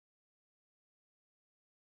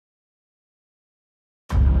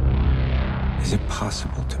Is it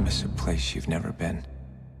possible to miss a place you've never been?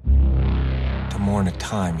 To mourn a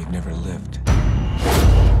time you've never lived?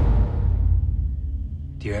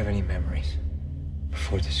 Do you have any memories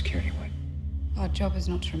before the security went? Our job is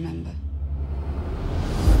not to remember.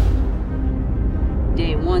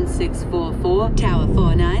 Day 1644, Tower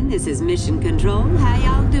 49, this is Mission Control. How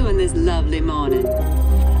y'all doing this lovely morning?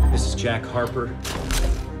 This is Jack Harper.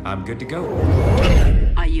 I'm good to go.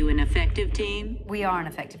 Are you an effective team? We are an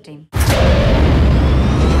effective team.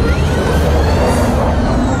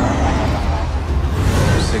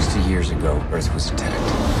 60 years ago, Earth was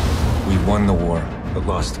attacked. We won the war, but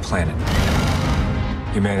lost the planet.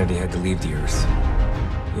 Humanity had to leave the Earth.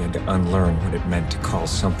 We had to unlearn what it meant to call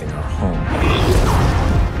something our home.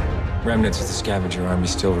 Remnants of the scavenger army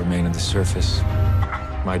still remain on the surface.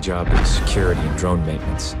 My job is security and drone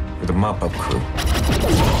maintenance with a mop-up crew.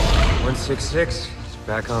 166 is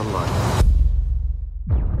back online.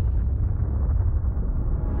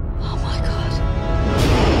 Oh my god.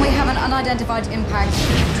 We have an unidentified impact.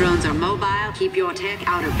 Drones are mobile. Keep your tech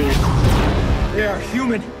out of there. They are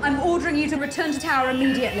human. I'm ordering you to return to tower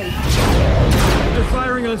immediately. They're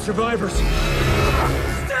firing on survivors.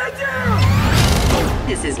 Stand down!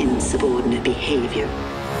 This is insubordinate behavior.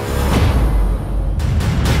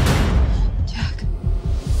 Jack.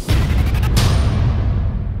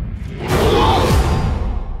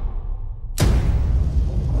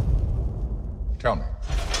 Tell me,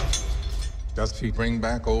 does she bring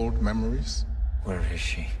back old memories? Where is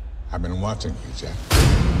she? I've been watching you, Jack.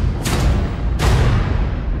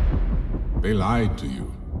 They lied to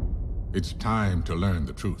you. It's time to learn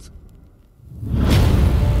the truth.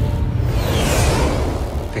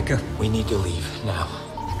 Pika, we need to leave now.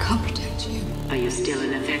 I can't protect you. Are you still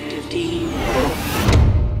an effective team?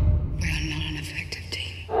 We are not an effective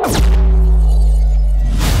team.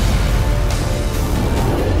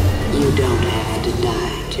 You don't have to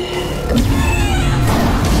die, Jack.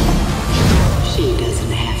 She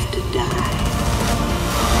doesn't have to die.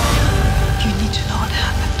 You need to know what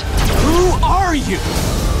happened. Who are you?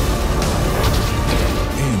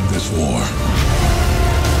 In this war,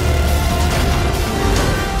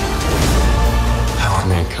 I want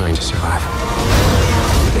mankind to survive.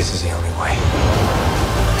 This is the only way.